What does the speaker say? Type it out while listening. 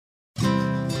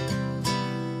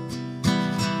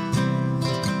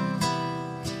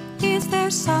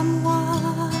there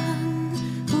someone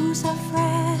who's a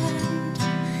friend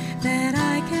that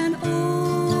I can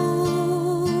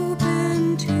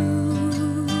open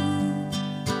to?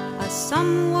 A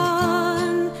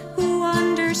someone who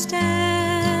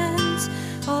understands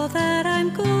all that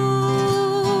I'm going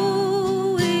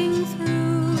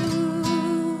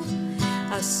through?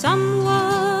 A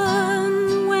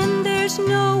someone when there's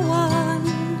no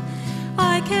one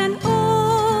I can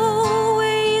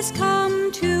always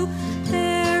come to.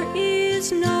 There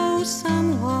is no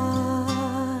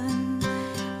someone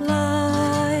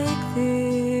like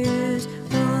this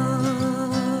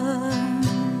one.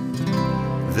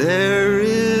 There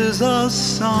is a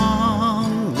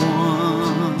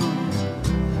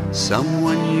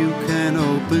someone you can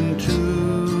open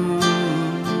to.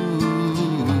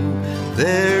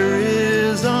 There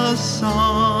is a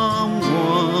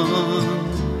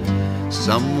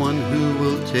someone who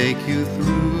will take you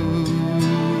through.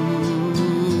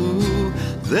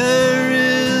 There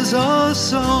is a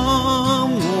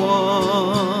someone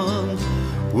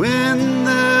when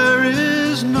there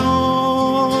is no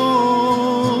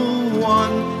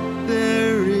one.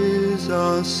 There is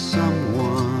a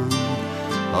someone,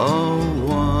 a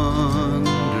wonderful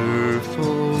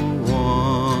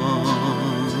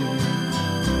one.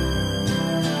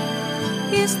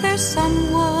 Is there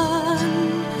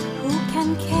someone who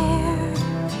can care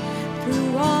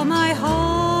through all my hardest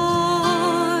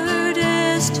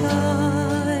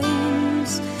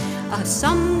times? A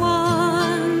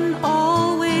someone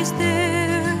always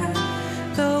there,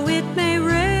 though it may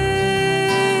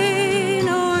rain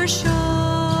or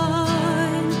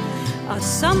shine. A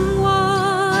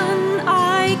someone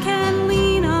I can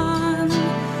lean on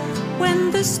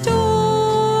when the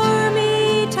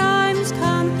stormy times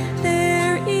come.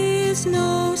 There is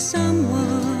no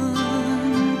someone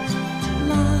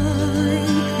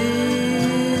like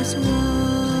this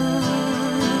one.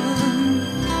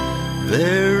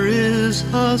 There is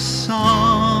a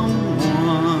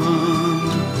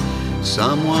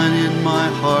someone in my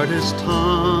hardest times.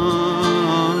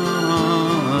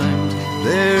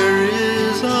 There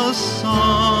is a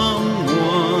someone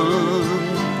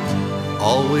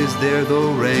always there,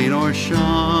 though rain or shine.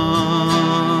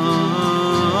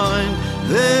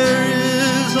 There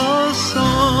is a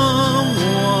someone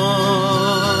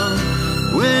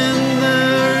when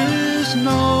there is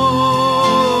no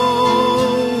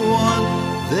one.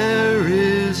 There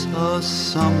is a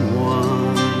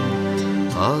someone,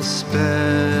 a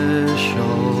special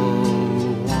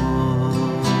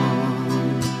one.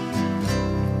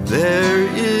 There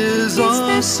is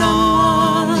a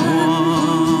someone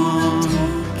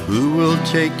who will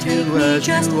take you as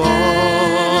you are.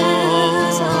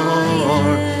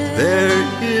 There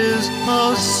is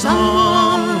a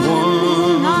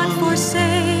someone not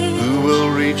forsake, who will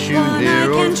reach you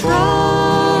near or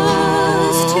far.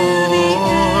 To the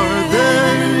end.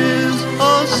 There is a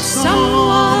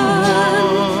someone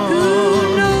who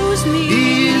knows me.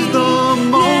 He's the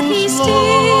most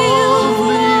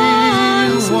lovely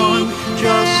one.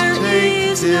 Just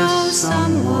take this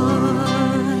someone,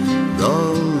 the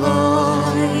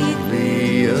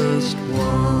loveliest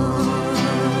one.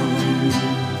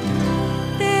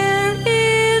 There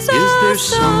is there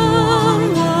someone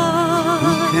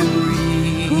who can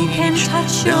who can reach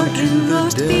touch down your to the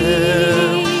inmost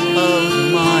depths of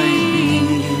my being?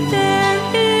 There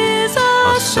is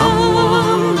a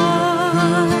someone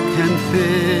who can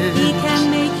He fix can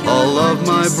make your all of heart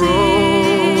my to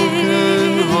broken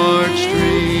sing.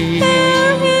 heartstrings.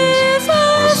 There is a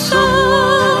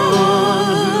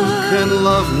someone who can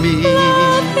love me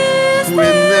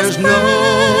when there's no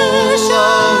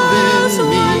love in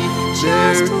me.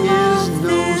 There is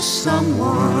no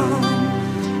someone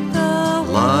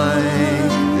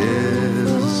like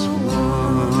this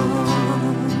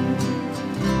one.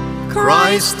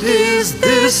 Christ is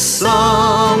this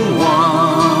someone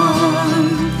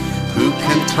who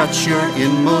can touch your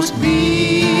inmost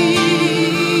being.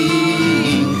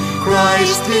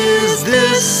 Christ is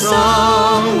this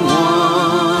someone,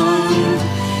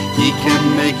 He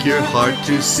can make your heart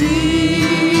to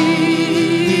sing.